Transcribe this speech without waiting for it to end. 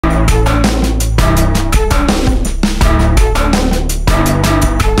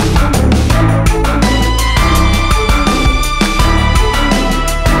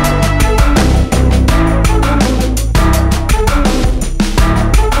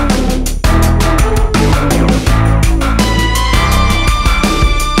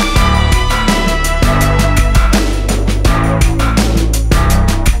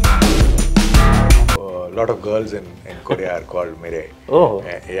girls in Korea are called MIRAE. Oh.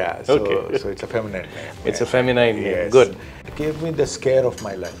 Yeah, so it's a feminine name. It's a feminine name. Yes. Good. It gave me the scare of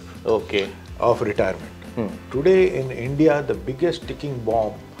my life. Okay. Of retirement. Today in India, the biggest ticking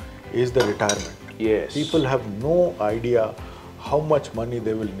bomb is the retirement. Yes. People have no idea how much money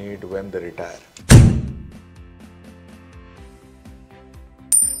they will need when they retire.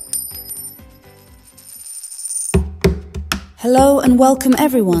 Hello and welcome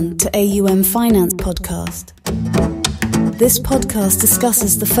everyone to AUM Finance Podcast. This podcast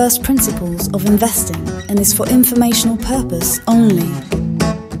discusses the first principles of investing and is for informational purpose only.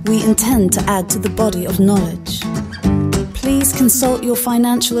 We intend to add to the body of knowledge. Please consult your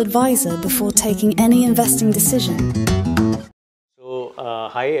financial advisor before taking any investing decision. So,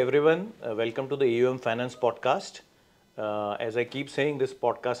 hi everyone. Welcome to the AUM Finance Podcast. As I keep saying, this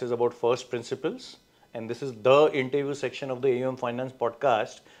podcast is about first principles. And this is the interview section of the AUM Finance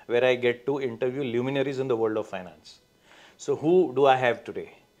Podcast where I get to interview luminaries in the world of finance. So who do I have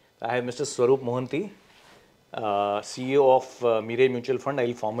today? I have Mr. Swarup Mohanty, CEO of MIRAE Mutual Fund. I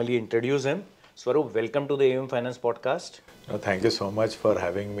will formally introduce him. Swarup, welcome to the AUM Finance Podcast. Thank you so much for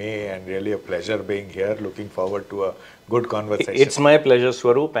having me, and really a pleasure being here. Looking forward to a good conversation. It's my pleasure,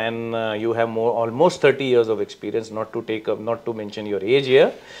 Swarup, and you have almost 30 years of experience. Not to mention your age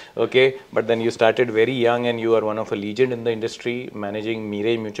here, okay? But then you started very young, and you are one of a legend in the industry, managing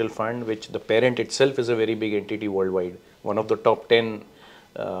MIRAE Mutual Fund, which the parent itself is a very big entity worldwide, one of the top 10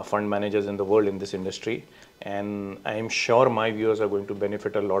 fund managers in the world in this industry. And I am sure my viewers are going to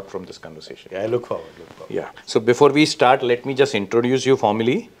benefit a lot from this conversation. Yeah, I look forward. Yeah. So before we start, let me just introduce you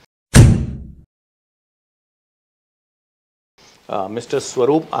formally. Mr.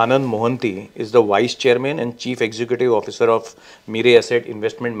 Swarup Anand Mohanty is the Vice Chairman and Chief Executive Officer of MIRAE Asset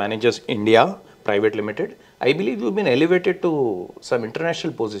Investment Managers India Private Limited. I believe you've been elevated to some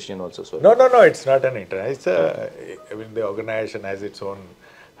international position also, Swarup. No, it's not an international. The organization has its own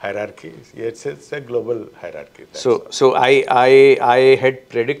hierarchy. It's a global hierarchy. So I had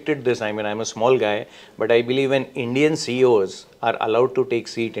predicted this. I'm a small guy, but I believe when Indian CEOs are allowed to take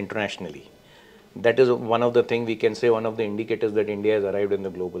seat internationally, that is one of the things we can say, one of the indicators that India has arrived in the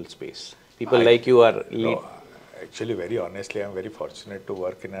global space. People like you are lead. No, actually, very honestly, I'm very fortunate to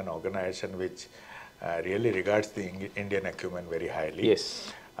work in an organization which really regards the Indian acumen very highly.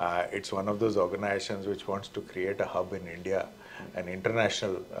 Yes. It's one of those organizations which wants to create a hub in India, an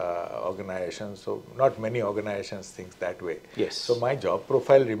international organization. So not many organizations think that way. Yes. So my job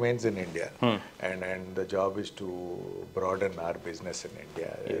profile remains in India, and the job is to broaden our business in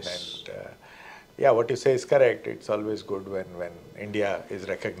India. Yes. And yeah, what you say is correct. It's always good when India is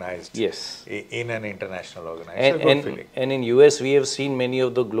recognized in an international organization. And in US, we have seen many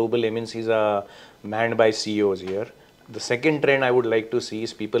of the global MNCs are manned by CEOs here. The second trend I would like to see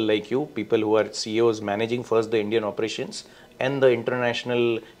is people like you, people who are CEOs managing first the Indian operations, and the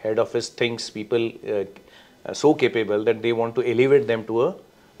international head office thinks people so capable that they want to elevate them to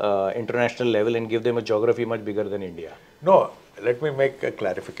a international level and give them a geography much bigger than India. No, let me make a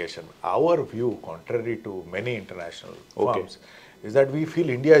clarification. Our view, contrary to many international firms, is that we feel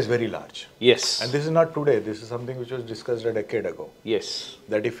India is very large. Yes. And this is not today. This is something which was discussed a decade ago. Yes.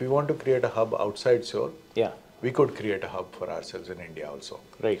 That if we want to create a hub outside Seoul, we could create a hub for ourselves in India also.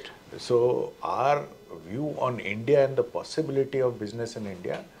 Right. So our view on India and the possibility of business in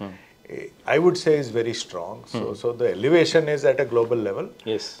India, I would say, is very strong. So the elevation is at a global level.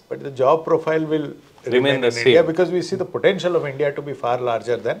 Yes. But the job profile will remain in India, because we see the potential of India to be far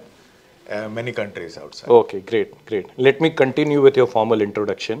larger than many countries outside. Okay, great. Let me continue with your formal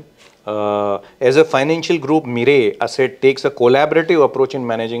introduction. As a financial group, MIRAE Asset takes a collaborative approach in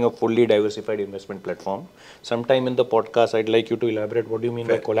managing a fully diversified investment platform. Sometime in the podcast, I'd like you to elaborate what do you mean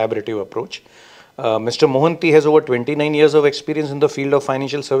by collaborative approach. Mr. Mohanty has over 29 years of experience in the field of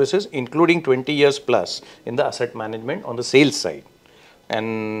financial services, including 20 years plus in the asset management on the sales side.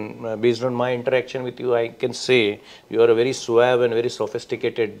 And based on my interaction with you, I can say you are a very suave and very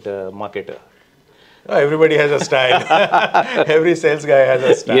sophisticated marketer. Everybody has a style. Every sales guy has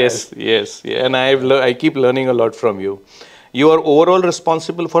a style. Yes. And I keep learning a lot from you. You are overall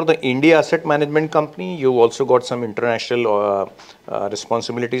responsible for the India Asset Management Company. You also got some international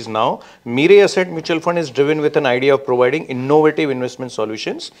responsibilities now. MIRAE Asset Mutual Fund is driven with an idea of providing innovative investment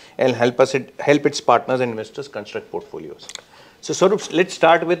solutions and help its partners and investors construct portfolios. So Swarup, let's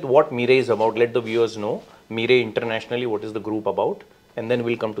start with what MIRAE is about. Let the viewers know MIRAE internationally, what is the group about, and then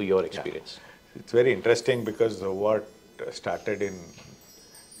we'll come to your experience. Yeah. It's very interesting because what started in,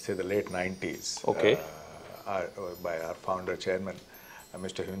 say, the late 90s by our founder chairman,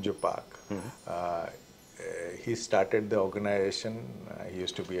 Mr. Hyunju Park, he started the organization. He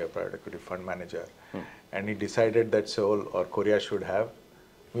used to be a private equity fund manager, and he decided that Seoul or Korea should have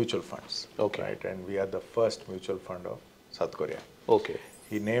mutual funds. Okay. Right, and we are the first mutual fund of South Korea. Okay.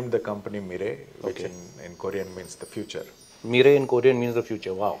 He named the company MIRAE, which in Korean means the future. MIRAE in Korean means the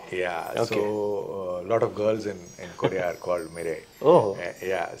future. Wow. Yeah, Okay. so a lot of girls in Korea are called MIRAE. Oh.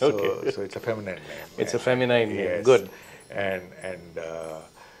 Yeah, so Okay. so it's a feminine name. It's a feminine name. Yes. Good. And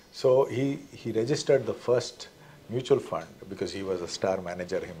so he registered the first mutual fund because he was a star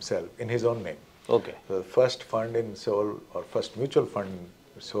manager himself in his own name. Okay. So the first fund in Seoul, or first mutual fund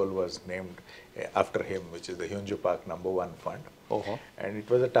in Seoul, was named after him, which is the Hyunju Park #1 fund. And it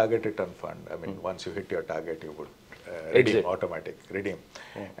was a target return fund. I mean, once you hit your target, you would redeem, automatic redeem.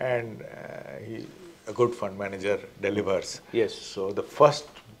 And he, a good fund manager, delivers. Yes. So the first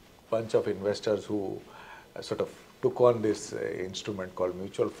bunch of investors who sort of took on this instrument called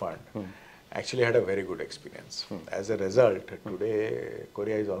mutual fund actually had a very good experience. As a result, today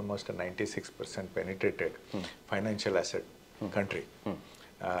Korea is almost a 96% penetrated financial asset country.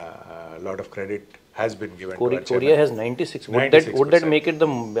 A lot of credit has been given to our Korea has 96. Would that make it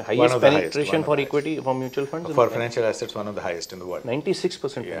the highest penetration for equity, for mutual funds? For financial assets, one of the highest in the world.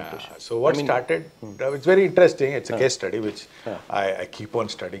 96% Yeah. penetration. So what started, it's very interesting, it's a case study which I keep on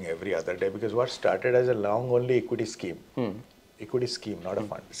studying every other day, because what started as a long-only equity scheme, not a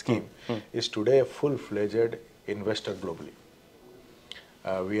fund, scheme, is today a full-fledged investor globally.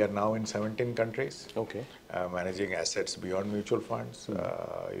 We are now in 17 countries, managing assets beyond mutual funds.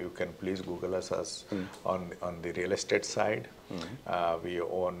 You can please Google us on the real estate side. We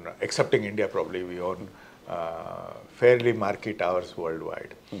own, excepting India probably, we own fairly marquee towers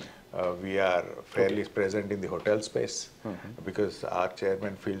worldwide. We are fairly present in the hotel space because our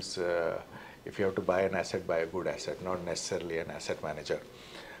chairman feels if you have to buy an asset, buy a good asset, not necessarily an asset manager.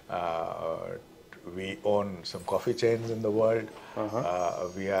 We own some coffee chains in the world.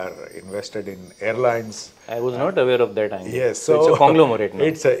 We are invested in airlines. I was not aware of that angle. Yes, so it's a conglomerate now.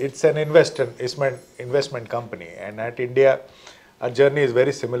 It's an investment company. And at India, our journey is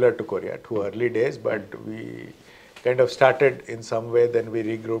very similar to Korea, to early days, but we kind of started in some way, then we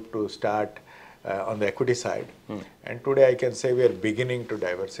regrouped to start on the equity side. And today I can say we are beginning to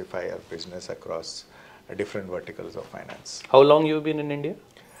diversify our business across different verticals of finance. How long you have been in India?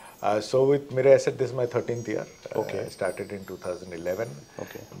 So with MIRAE Asset, this is my 13th year. I started in 2011.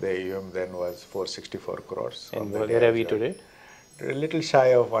 The AUM then was 464 crores. And where are we today? A little shy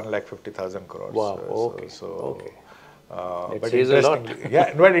of 1,50,000 crores. Wow, But says a lot.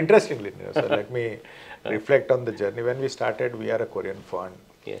 but interestingly, so let me reflect on the journey. When we started, we are a Korean fund.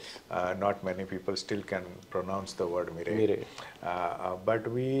 Yes. Not many people still can pronounce the word MIRAE. But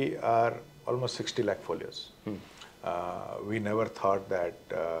we are almost 60 lakh folios. We never thought that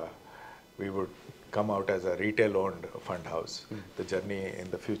we would come out as a retail-owned fund house. The journey in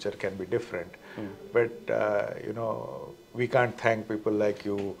the future can be different. But, you know, we can't thank people like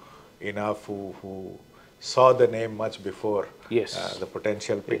you enough who saw the name much before the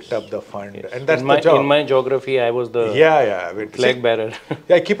potential, picked up the fund. And that's the job. In my geography, I was the flag bearer.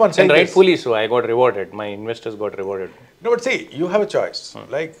 I keep on saying and rightfully so, I got rewarded. My investors got rewarded. No, but see, you have a choice.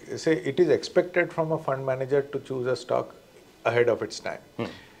 Like, say, it is expected from a fund manager to choose a stock ahead of its time.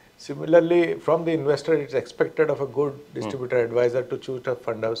 Similarly, from the investor, it's expected of a good distributor advisor to choose a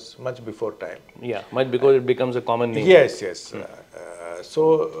fund house much before time. Yeah, much because it becomes a common name. Yes.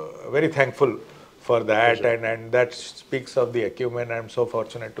 So, very thankful for that, and that speaks of the acumen. I'm so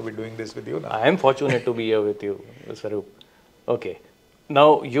fortunate to be doing this with you now. I am fortunate to be here with you, Swarup. Okay.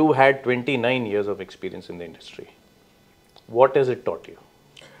 Now, you had 29 years of experience in the industry. What has it taught you?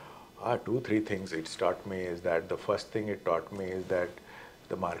 2-3 things it's taught me is that the first thing it taught me is that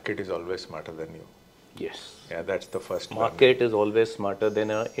the market is always smarter than you. Yes. Yeah, that's the first Market is always smarter than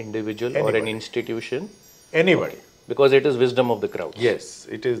an individual or an institution. Anybody. Because it is wisdom of the crowd. Yes,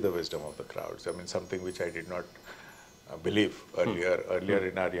 it is the wisdom of the crowds. I mean, something which I did not believe earlier. Earlier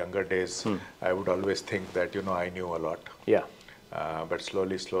in our younger days, I would always think that, you know, I knew a lot. Yeah. But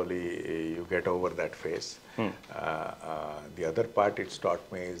slowly, you get over that phase. The other part it's taught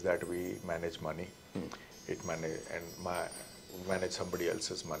me is that we manage money. Manage somebody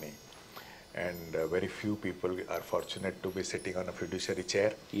else's money. And very few people are fortunate to be sitting on a fiduciary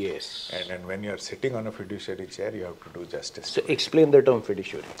chair. Yes. And when you are sitting on a fiduciary chair, you have to do justice. So explain the term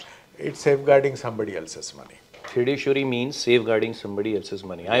fiduciary. It's safeguarding somebody else's money. Fiduciary means safeguarding somebody else's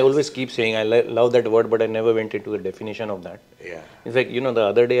money. I always keep saying I love that word, but I never went into the definition of that. Yeah. In fact, the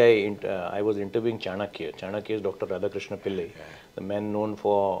other day I was interviewing Chanakya. Chanakya is Dr. Radhakrishna Pillai, the man known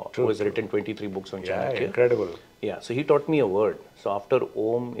for who has written 23 books on Chanakya. Yeah, incredible. Yeah, so he taught me a word. So after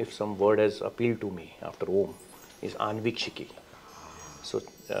Om, if some word has appealed to me after Om, is Aanvikshiki. So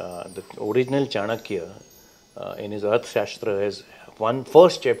the original Chanakya in his Arth Shastra has one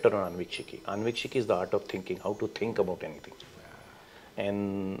first chapter on Aanvikshiki. Aanvikshiki is the art of thinking, how to think about anything.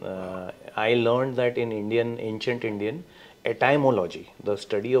 And I learned that in ancient Indian, etymology, the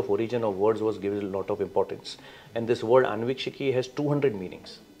study of origin of words, was given a lot of importance. And this word Aanvikshiki has 200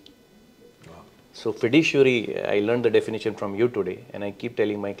 meanings. So fiduciary, I learned the definition from you today, and I keep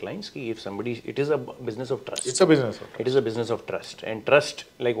telling my clients, if somebody, it is a business of trust. It's a business of trust. It is a business of trust. And trust,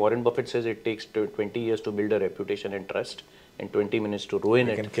 like Warren Buffett says, it takes 20 years to build a reputation and trust, and 20 minutes to ruin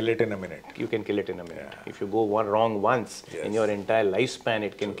it. You can kill it in a minute. You can kill it in a minute. Yeah. If you go wrong once in your entire lifespan,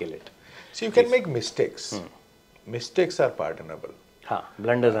 it can kill it. So you can make mistakes. Mistakes are pardonable.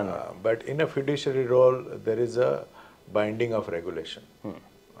 Blunders are not. But in a fiduciary role, there is a binding of regulation,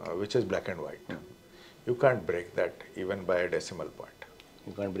 which is black and white. You can't break that even by a decimal point.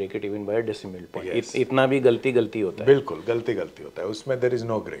 You can't break it even by a decimal point. Yes. इतना भी गलती होता है. बिल्कुल गलती होता है. उसमें there is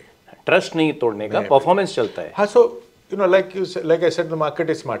no grey. Trust नहीं तोड़ने का, performance चलता है. हाँ, so like I said, the market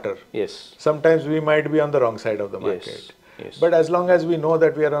is smarter. Yes. Sometimes we might be on the wrong side of the market. Yes. But as long as we know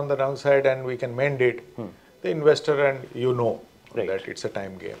that we are on the wrong side and we can mend it, the investor and that it's a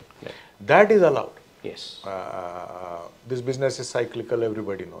time game. Right. That is allowed. Yes. This business is cyclical,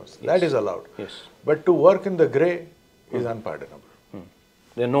 everybody knows. Yes. That is allowed. Yes. But to work in the grey is unpardonable.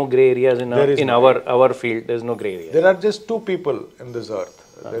 There are no grey areas in our field. There is no grey area. There are just two people in this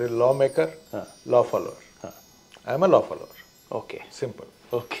earth. There is lawmaker, law follower. I am a law follower. Okay. Simple.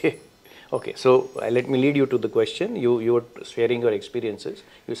 Okay. So let me lead you to the question. You were sharing your experiences.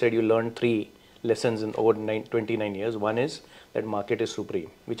 You said you learned 3 lessons in over 29 years. One is that market is supreme.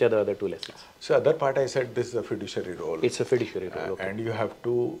 Which are the other 2 lessons? So other part I said this is a fiduciary role. It's a fiduciary role. And you have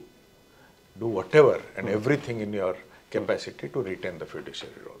to do whatever and everything in your capacity to retain the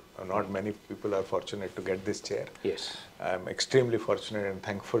fiduciary role. Not many people are fortunate to get this chair. Yes. I'm extremely fortunate and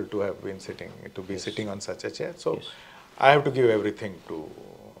thankful to have been sitting on such a chair. So I have to give everything to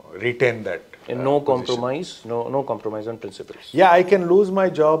retain that. And no compromise, no compromise on principles. Yeah, I can lose my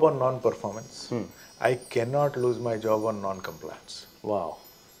job on non-performance. I cannot lose my job on non-compliance. Wow.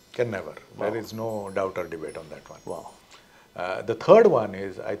 Can never. Wow. There is no doubt or debate on that one. Wow. The third one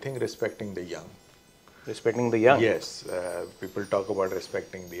is, I think, respecting the young. Respecting the young? Yes. People talk about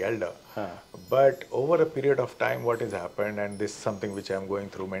respecting the elder. But over a period of time, what has happened, and this is something which I am going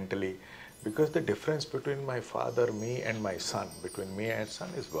through mentally, because the difference between my father, me and my son, between me and son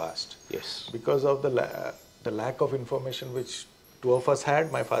is vast. Yes. Because of the lack of information which 2 of us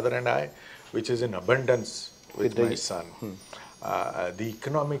had, my father and I, which is in abundance with my son. The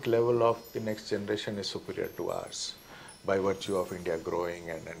economic level of the next generation is superior to ours by virtue of India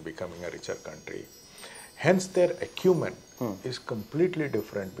growing and becoming a richer country. Hence their acumen is completely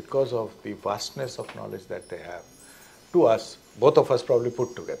different because of the vastness of knowledge that they have to us, both of us probably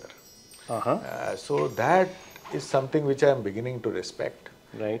put together. So that is something which I am beginning to respect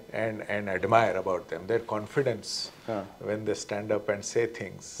and admire about them. Their confidence when they stand up and say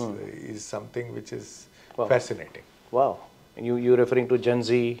things is something which is fascinating. Wow. You're referring to Gen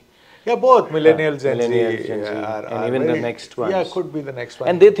Z? Yeah, both millennials, Gen Z, and even the next ones. Yeah, could be the next one.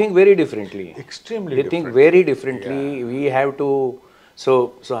 And they think very differently. Extremely different. They think very differently. Yeah. We have to.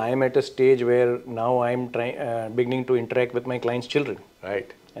 So I am at a stage where now I am beginning to interact with my clients' children.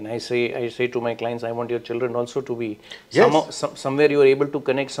 Right. And I say to my clients, I want your children also to be somewhere you are able to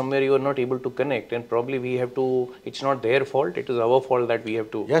connect, somewhere you are not able to connect, and probably we have to. It's not their fault; it is our fault that we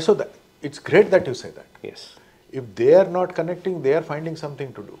have to. Yeah. So it's great that you say that. Yes. If they are not connecting, they are finding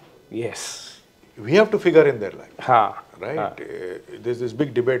something to do. Yes. We have to figure in their life. Right? There's this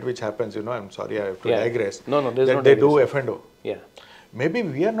big debate which happens, I'm sorry, I have to digress. No, there's that no they digress. do F&O. Yeah. Maybe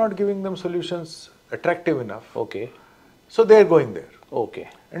we are not giving them solutions attractive enough. Okay. So they are going there. Okay.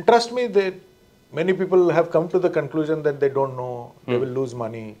 And trust me, many people have come to the conclusion that they don't know, they will lose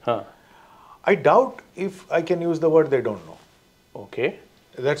money. I doubt if I can use the word they don't know. Okay.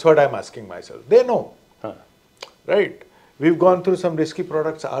 That's what I'm asking myself. They know. Right? We've gone through some risky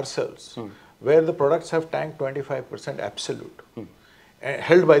products ourselves, where the products have tanked 25% absolute,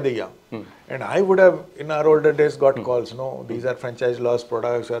 held by the young. And I would have, in our older days, got calls, no, these are franchise loss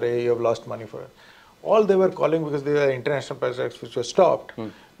products, or hey, you have lost money for it. All they were calling because they are international products which were stopped.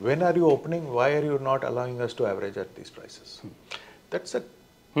 When are you opening? Why are you not allowing us to average at these prices? That's a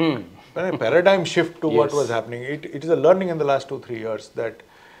A paradigm shift to what was happening. It is a learning in the last 2-3 years that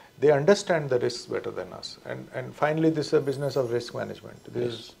they understand the risks better than us. And finally, this is a business of risk management.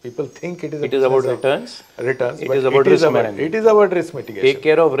 People think it is about returns. Returns. It is about risk management. It is about risk mitigation. Take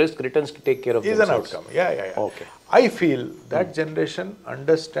care of risk, returns take care of is themselves. An outcome. Yeah. Okay. I feel that generation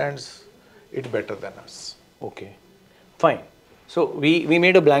understands it better than us. Okay. Fine. So we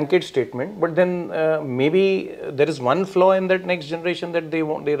made a blanket statement, but then maybe there is one flaw in that next generation that they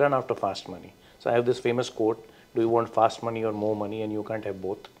run after fast money. So I have this famous quote: "Do you want fast money or more money?" And you can't have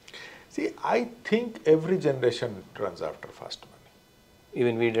both. See, I think every generation runs after fast money.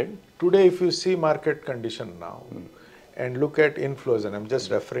 Even we did. Today, if you see market condition now and look at inflows, and I'm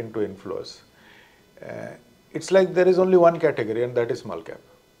just referring to inflows, it's like there is only one category, and that is small cap.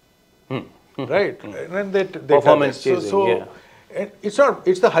 Right? And they performance chasing, yeah. And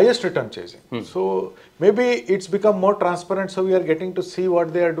it's the highest return chasing. So maybe it's become more transparent, so we are getting to see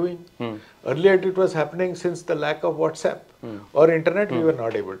what they are doing. Earlier it was happening since the lack of WhatsApp or internet, we were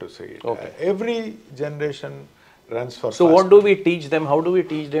not able to see it. Okay. Every generation runs for So what do we teach them? How do we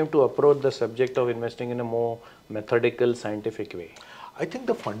teach them to approach the subject of investing in a more methodical, scientific way? I think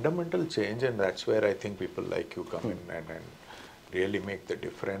the fundamental change, and that's where I think people like you come in and really make the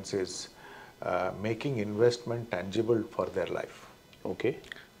difference, is making investment tangible for their life. Okay.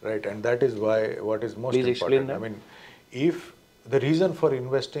 Right, and that is why what is most Please important. explain that. I mean, if the reason for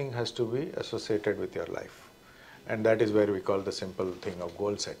investing has to be associated with your life, and that is where we call the simple thing of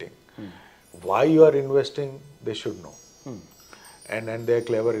goal setting. Why you are investing, they should know, and they are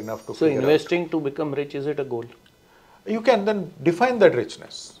clever enough to. So investing to become rich, is it a goal? You can then define that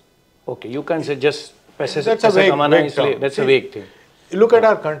richness. Okay, you can't say just that's a vague term. That's a vague thing. Look at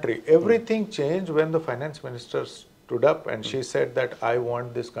our country. Everything changed when the finance minister stood up and she said that I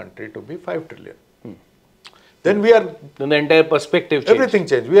want this country to be 5 trillion. Then the entire perspective changed. Everything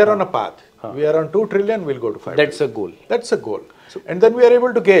changed. We are on a path. We are on 2 trillion, we'll go to 5 That's trillion. a goal. That's a goal. And then we are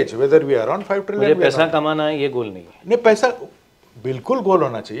able to gauge whether we are on 5 trillion. मुझे पैसा कमाना है, ये गोल नहीं है. नहीं, पैसा बिल्कुल गोल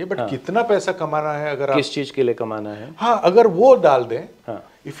होना चाहिए, बट कितना पैसा कमाना है अगर किस चीज के लिए कमाना है? हाँ, अगर वो डाल दें,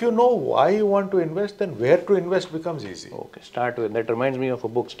 if you know why you want to invest, then where to invest becomes easy. Okay, start with, that reminds me of a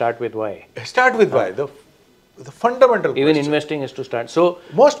book, Start with Why. Start with why, the fundamental Even question. investing is to start. So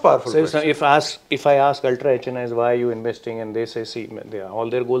most powerful so question. if I ask ultra HNIs why are you investing, and they say, see, all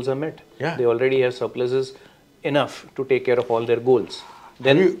their goals are met. Yeah. They already have surpluses enough to take care of all their goals.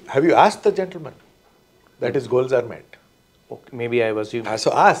 Then have you asked the gentleman that his goals are met? Okay, maybe I was assuming.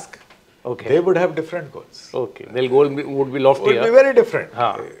 So ask. Okay. They would have different goals. Okay. Their goal would be loftier. Would be very different.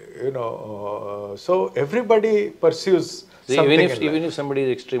 Haan. So everybody pursues something even if somebody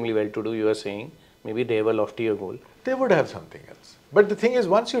is extremely well-to-do, you are saying, maybe they have a loftier goal. They would have something else. But the thing is,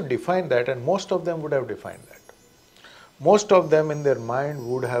 once you define that, and most of them would have defined that, most of them in their mind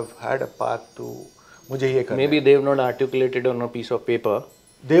would have had a path to, mujhe ye karna. Maybe they have not articulated on a piece of paper.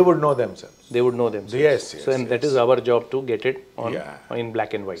 They would know themselves. They would know themselves. Yes. So that is our job to get it on in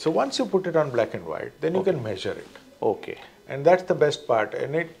black and white. So once you put it on black and white, then you can measure it. Okay. And that's the best part.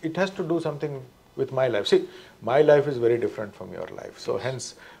 And it has to do something with my life. See, my life is very different from your life. So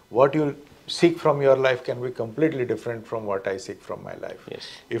hence, what you seek from your life can be completely different from what I seek from my life. Yes.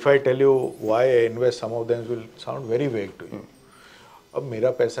 If I tell you why I invest, some of them will sound very vague to you. अब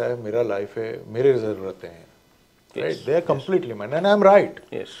मेरा पैसा है, मेरा life है, मेरी ज़रूरतें हैं. Right? They are completely mine, and I'm right.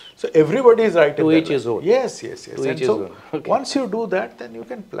 Yes. So everybody is right. To each his own. Yes. To And each his so own. Okay. once you do that, then you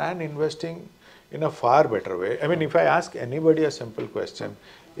can plan investing in a far better way. I mean, if I ask anybody a simple question,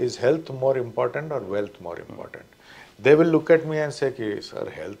 is health more important or wealth more important? They will look at me and say, sir,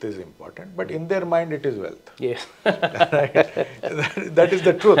 health is important, but in their mind it is wealth. Yes. Right? That is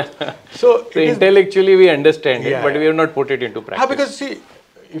the truth. So intellectually we understand it, but we have not put it into practice. Because see,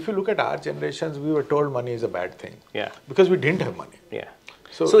 if you look at our generations, we were told money is a bad thing. Yeah. Because we didn't have money. Yeah.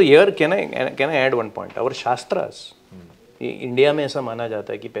 So here can I add one point? Our Shastras, India में ऐसा माना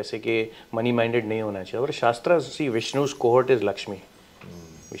जाता है कि पैसे के money minded नहीं होना चाहिए. Our Shastras, see, Vishnu's cohort is Lakshmi.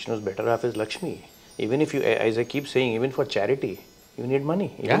 Vishnu's better half is Lakshmi. Even if you, as I keep saying, even for charity, you need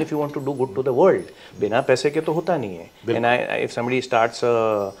money. Even if you want to do good to the world, बिना पैसे के तो होता नहीं है. And if somebody starts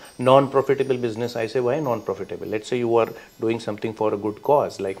a non-profitable business, I say, why non-profitable? Let's say you are doing something for a good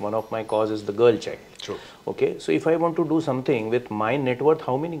cause. Like one of my cause is the girl child. True. Okay. So if I want to do something with my net worth,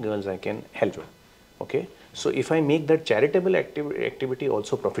 how many girls I can help? Okay. So if I make that charitable activity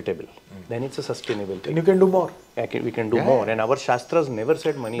also profitable, then it's a sustainable thing. Then you can do more. We can do more. And our Shastras never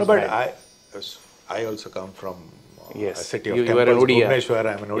said money is but bad. I also come from a city of you temples, are an Odia. Bhubaneswar,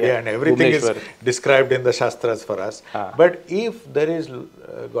 I am an Odia, and everything is described in the Shastras for us. But if there is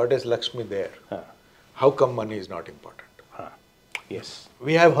Goddess Lakshmi there, how come money is not important? Yes.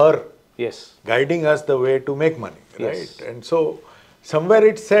 We have her Yes. guiding us the way to make money, right? Yes. And so somewhere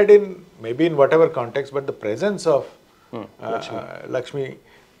it's said in, maybe in whatever context, but the presence of Lakshmi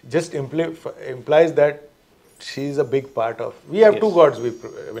just implies that she is a big part of. We have two gods.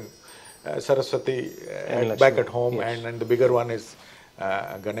 Saraswati back at home, and the bigger one is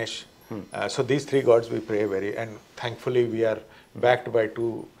Ganesh. So these three gods we pray and thankfully we are backed by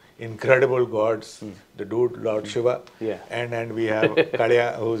two incredible gods, the dude Lord Shiva, and we have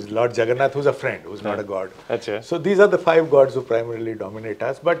Kaliya, who's Lord Jagannath, who's a friend, who's not a god. So these are the five gods who primarily dominate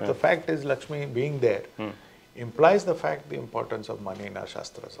us. But the fact is, Lakshmi being there implies the importance of money in our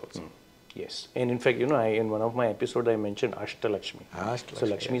Shastras also. Yes, and in fact, in one of my episodes I mentioned Ashtalakshmi. So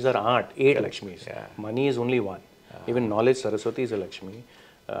Lakshmis are 8 Lakshmis. Money is only one. Even knowledge, Saraswati is a Lakshmi.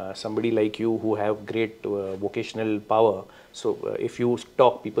 Somebody like you who have great vocational power. So if you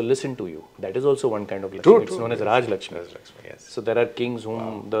talk, people listen to you. That is also one kind of Lakshmi. It's known as Raj Lakshmi. So there are kings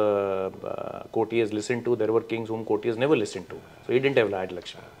whom the courtiers listen to. There were kings whom courtiers never listened to. So he didn't have Raj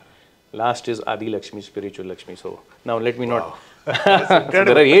Lakshmi. Last is Adi Lakshmi, spiritual Lakshmi. So now let me not. So there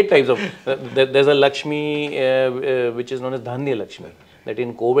are 8 types of. There's a Lakshmi which is known as Dhanya Lakshmi. That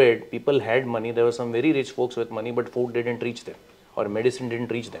in COVID, people had money. There were some very rich folks with money, but food didn't reach them, or medicine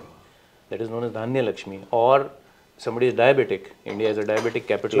didn't reach them. That is known as Dhanya Lakshmi. Or somebody is diabetic. India is a diabetic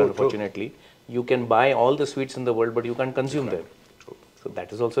capital, unfortunately. You can buy all the sweets in the world, but you can't consume them. So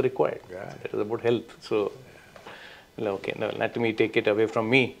that is also required. That is about health. So, okay, no, let me take it away from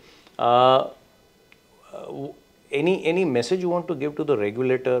me. Any message you want to give to the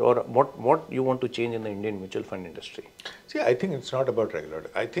regulator, or what you want to change in the Indian mutual fund industry? See, I think it's not about regulator.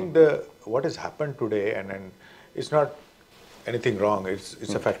 I think what has happened today, and it's not anything wrong.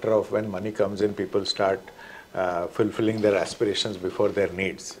 It's a factor of when money comes in, people start fulfilling their aspirations before their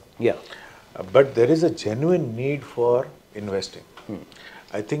needs. Yeah. But there is a genuine need for investing.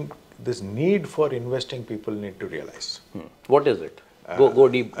 I think this need for investing people need to realize. What is it? Go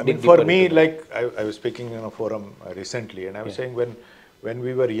deep. I mean, for me, like I was speaking in a forum recently, and I was saying when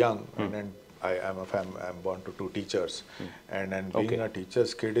we were young, and I'm born to 2 teachers, and being a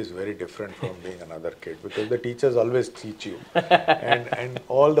teacher's kid is very different from being another kid, because the teachers always teach you, and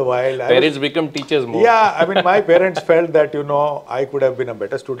all the while parents become teachers more. Yeah, I mean, my parents felt that I could have been a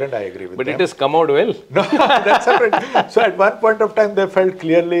better student. I agree with them. But it has come out well. No, that's separate. So at one point of time, they felt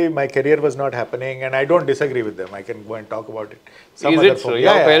clearly my career was not happening, and I don't disagree with them. I can go and talk about it. Is it so?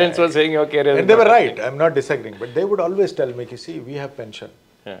 Your parents were saying your career. And they were right. I'm not disagreeing, but they would always tell me, see, we have pension.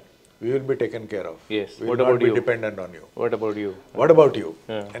 We will be taken care of. Yes. We will not be dependent on you. What about you? What about you?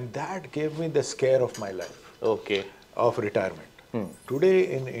 And that gave me the scare of my life. Okay. Of retirement.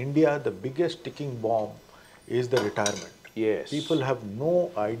 Today in India, the biggest ticking bomb is the retirement. Yes. People have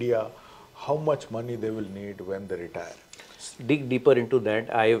no idea how much money they will need when they retire. Dig deeper into that.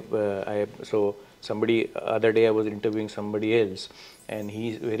 So somebody, other day I was interviewing somebody else, and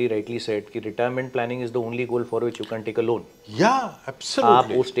he very rightly said that retirement planning is the only goal for which you can take a loan. Yeah,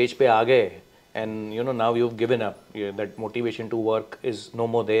 absolutely. आप उस stage पे आ गए, and now you've given up. That motivation to work is no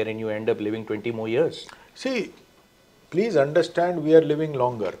more there, and you end up living 20 more years. See, please understand, we are living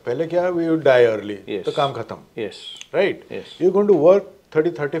longer. पहले क्या, we would die early. Yes. तो काम खत्म. Yes. Right? Yes. You're going to work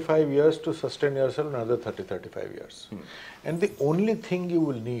 30-35 years to sustain yourself another 30-35 years. And the only thing you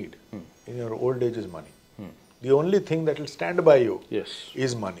will need in your old age is money. The only thing that will stand by you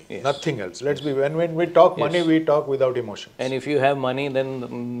is money, nothing else. Let's be, when we talk money, we talk without emotions. And if you have money,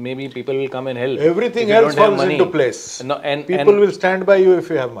 then maybe people will come and help. Everything else falls into place. No, and people will stand by you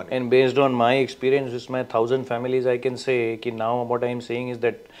if you have money. And based on my experience with my 1,000 families, I can say that now what I am saying is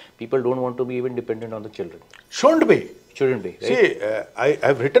that people don't want to be even dependent on the children. Shouldn't be. Shouldn't be. Right? See,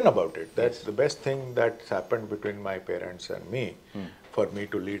 I've written about it. That's the best thing that's happened between my parents and me. For me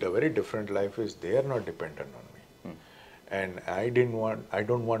to lead a very different life is they are not dependent on me. And I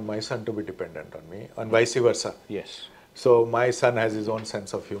don't want my son to be dependent on me, and vice versa. Yes. So my son has his own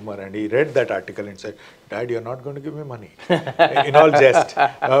sense of humor, and he read that article and said, "Dad, you're not going to give me money." In all jest.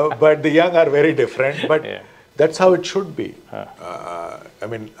 But the young are very different, but that's how it should be. I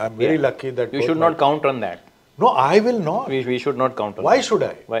mean, I'm very lucky that... You should not count on that. No, I will not. We should not count on Why that. Should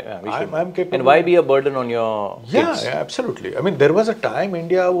I? I'm capable. And why be a burden on your kids? Yeah, absolutely. I mean, there was a time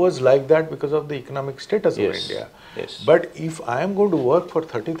India was like that because of the economic status of India. Yes. But if I am going to work for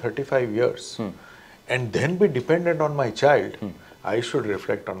 30-35 years and then be dependent on my child, I should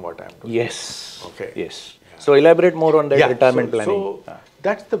reflect on what I am doing. Yes. Okay. Yes. So elaborate more on that retirement planning. So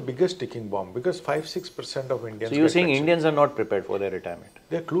that's the biggest ticking bomb, because 5-6% of Indians... So you're saying Indians are not prepared for their retirement?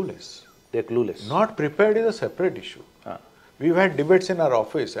 They're clueless. They're clueless. Not prepared is a separate issue. We've had debates in our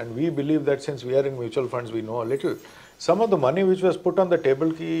office, and we believe that since we are in mutual funds, we know a little. some of the money which was put on the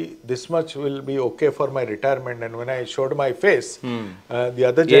table, ki this much will be okay for my retirement. And when I showed my face, the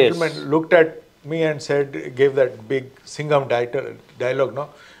other gentleman looked at me and said, gave that big Singham dialogue, no?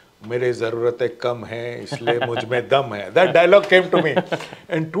 मेरे ज़रूरतें कम हैं इसलिए मुझ में दम है. That dialogue came to me,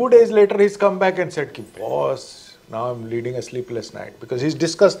 and 2 days later he's come back and said, "Ki boss, now I'm leading a sleepless night," because he's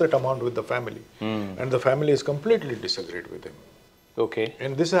discussed that amount with the family, and the family has completely disagreed with him. Okay.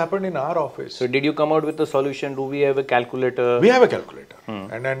 And this happened in our office. So did you come out with a solution? Do we have a calculator? We have a calculator,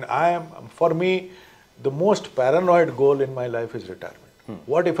 and then for me, the most paranoid goal in my life is retirement.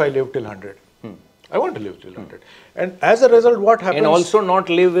 What if I live till 100? I want to live till 100. And as a result, what happens? And also not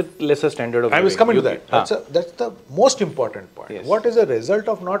live with lesser standard of living. I was coming to that. That's the most important point. Yes. What is a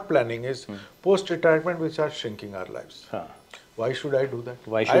result of not planning is post-retirement, which are shrinking our lives. Why should I do that?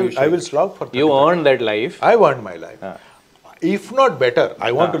 Why should I will slog for 35. You earned that life. I earned my life. If not better,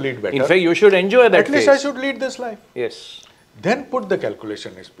 I want to lead better. In fact, you should enjoy that At least I should lead this life. Yes. Then put the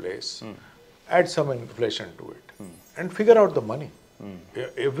calculation in place, add some inflation to it, and figure out the money.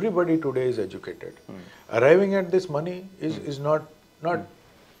 Everybody today is educated. Arriving at this money is not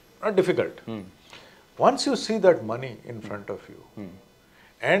difficult. Once you see that money in front of you,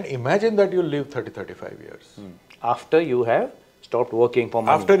 and imagine that you live 30-35 years. After you have stopped working for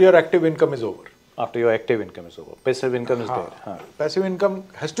money. After your active income is over. After your active income is over. Passive income is there. Passive income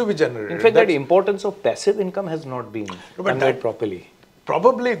has to be generated. In fact, that importance of passive income has not been conveyed properly.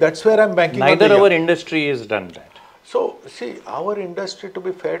 Probably that's where I'm banking on Neither our industry has done that. So, see, our industry, to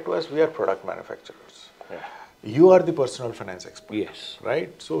be fair to us, we are product manufacturers. You are the personal finance expert. Yes.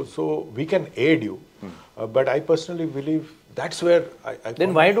 Right? So we can aid you. But I personally believe that's where I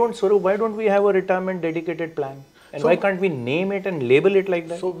Then why don't we have a retirement dedicated plan? And why can't we name it and label it like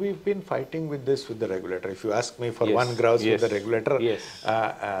that? So we've been fighting with this with the regulator. If you ask me for one grouse with the regulator,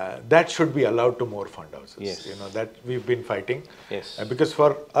 that should be allowed to more fund houses. Yes. You know, that we've been fighting. Yes. Because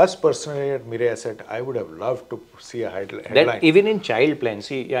for us personally at MIRAE Asset, I would have loved to see a headline. That even in child plan,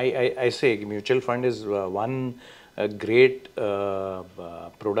 see, I say mutual fund is one great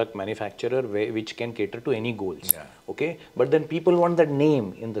product manufacturer which can cater to any goals. Okay, but then people want that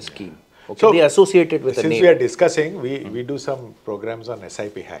name in the scheme. Okay, so they associate it with a name. Since we are discussing, we do some programs on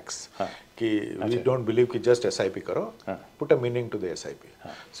SIP hacks. We don't believe कि just SIP karo, put a meaning to the SIP.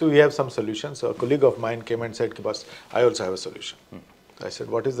 So we have some solutions. So a colleague of mine came and said, boss, I also have a solution. I said,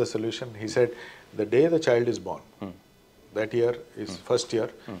 what is the solution? He said, the day the child is born, that year is first year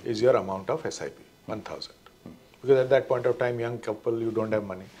is your amount of SIP, 1,000. Because at that point of time, young couple, you don't have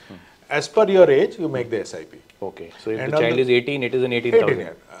money. As per your age, you make the SIP. Okay, so if the child is 18, it is an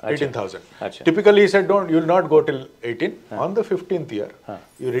 18,000. 18,000. Typically, he said, you will not go till 18. On the 15th year,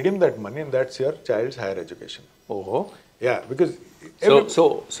 you redeem that money and that's your child's higher education. Oh. Yeah, because...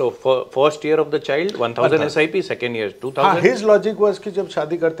 So for first year of the child, 1,000 SIP, second year, 2,000? His logic was कि जब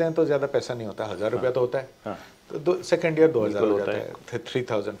शादी करते हैं तो ज़्यादा पैसा नहीं होता, 1,000 रुपया तो होता है. तो second year 2,000 हो जाता है,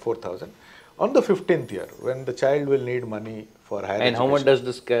 3,000, 4,000. On the 15th year, when the child will need money for higher education. And how much does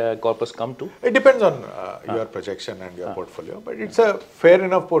this corpus come to? It depends on your projection and your portfolio, but it's a fair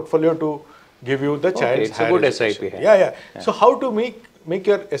enough portfolio to give you the child's higher education. It's a good SIP. Yeah. So how to make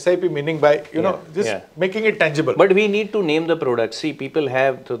your SIP meaning by, making it tangible. But we need to name the product. See, people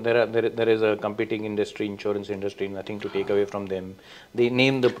have, so there is a competing industry, insurance industry, nothing to take away from them. They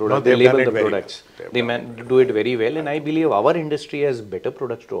name the product, they label the products. They do it very well, and I believe our industry has better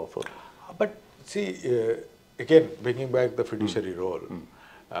products to offer. But see, again, bringing back the fiduciary role,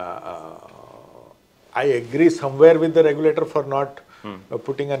 I agree somewhere with the regulator for not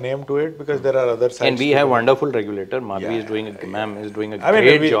putting a name to it, because there are other sides. And we have wonderful regulator. Madhvi is doing a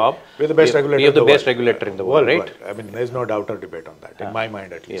great job. We're the best regulator. We have the best regulator in the world, right? I mean, there's no doubt or debate on that, in my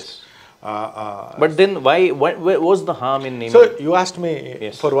mind at least. Yes. But then why was the harm in naming? So you asked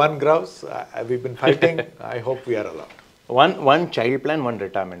me for one grouse. We've been fighting. I hope we are allowed. One child plan, one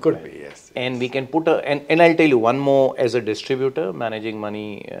retirement plan. Could be, yes. And we can put and I'll tell you one more, as a distributor managing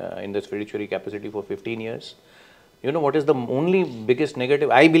money in this fiduciary capacity for 15 years. You know what is the only biggest negative?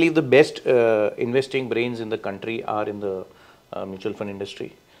 I believe the best investing brains in the country are in the mutual fund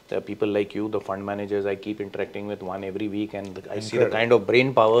industry. There are people like you, the fund managers. I keep interacting with one every week, and I see the kind of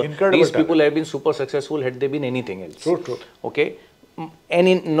brain power. These people have been super successful had they been anything else. True. Okay.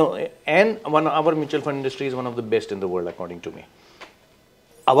 And our mutual fund industry is one of the best in the world, according to me.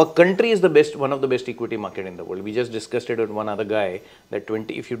 Our country is one of the best equity market in the world. We just discussed it with one other guy that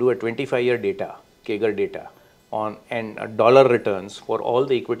if you do a 25-year data, CAGR data and dollar returns for all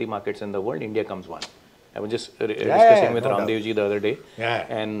the equity markets in the world, India comes one. I was just discussing with Ramdevji the other day,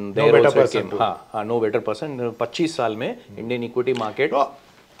 and there also came no better person. 25 साल में Indian equity market.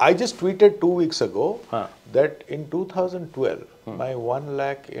 I just tweeted 2 weeks ago that in 2012, my 1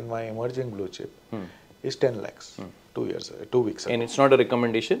 lakh in my emerging blue chip is 10 lakhs. 2 weeks ago. And it's not a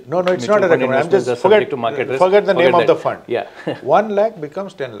recommendation? No, it's not a recommendation. I'm just forget the name of the fund. Yeah. 1 lakh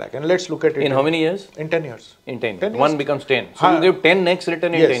becomes 10 lakh. And let's look at it. In how many years? In 10 years. In 10 years. 1 becomes 10. So you give 10 next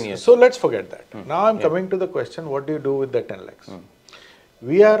return in 10 years. So let's forget that. Now I'm coming to the question, what do you do with the 10 lakhs?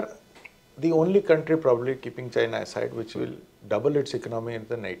 We are the only country, probably keeping China aside, which will double its economy in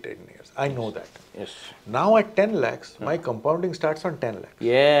the next 10 years. I know that. Yes. Now at 10 lakhs, my compounding starts on 10 lakhs.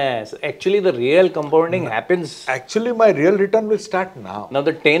 Yes. Actually, the real compounding happens. Actually, my real return will start now. Now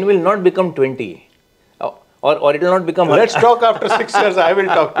the 10 will not become 20. Or it will not become... Let's talk after 6 years, I will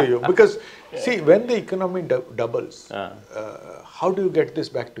talk to you. Because, see, when the economy doubles, how do you get this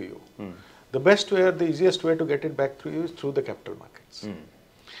back to you? The best way or the easiest way to get it back to you is through the capital markets.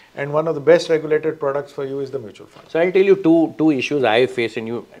 And one of the best regulated products for you is the mutual fund. So I'll tell you two issues I face in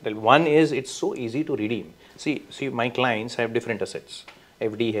you. One is it's so easy to redeem. See, my clients have different assets.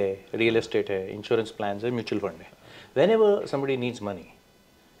 FD hai, real estate hai, insurance plans hai, mutual fund hai. Whenever somebody needs money,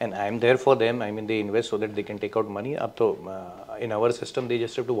 and I'm there for them, I mean they invest so that they can take out money. Up to, in our system, they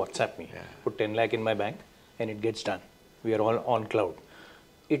just have to WhatsApp me. Put 10 lakh in my bank and it gets done. We are all on cloud.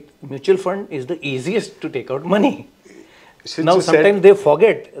 Mutual fund is the easiest to take out money. Since now sometimes they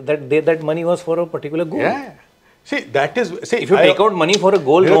forget that that money was for a particular goal. Yeah. See, that is... See, if you take out money for a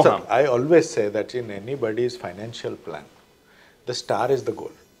goal, no harm. I always say that in anybody's financial plan, the star is the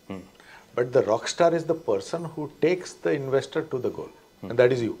goal. But the rock star is the person who takes the investor to the goal. And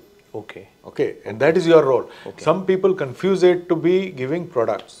that is you. Okay. Okay. And that is your role. Okay. Some people confuse it to be giving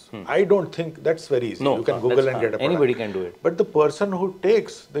products. I don't think that's very easy. No, you can Google and get a product. Anybody can do it. But the person who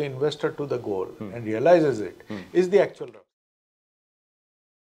takes the investor to the goal and realizes it is the actual rock.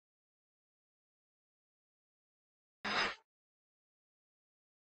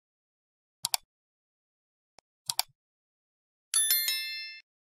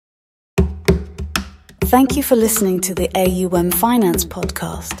 Thank you for listening to the AUM Finance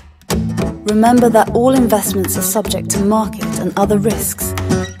podcast. Remember that all investments are subject to market and other risks,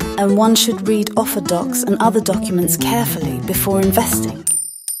 and one should read offer docs and other documents carefully before investing.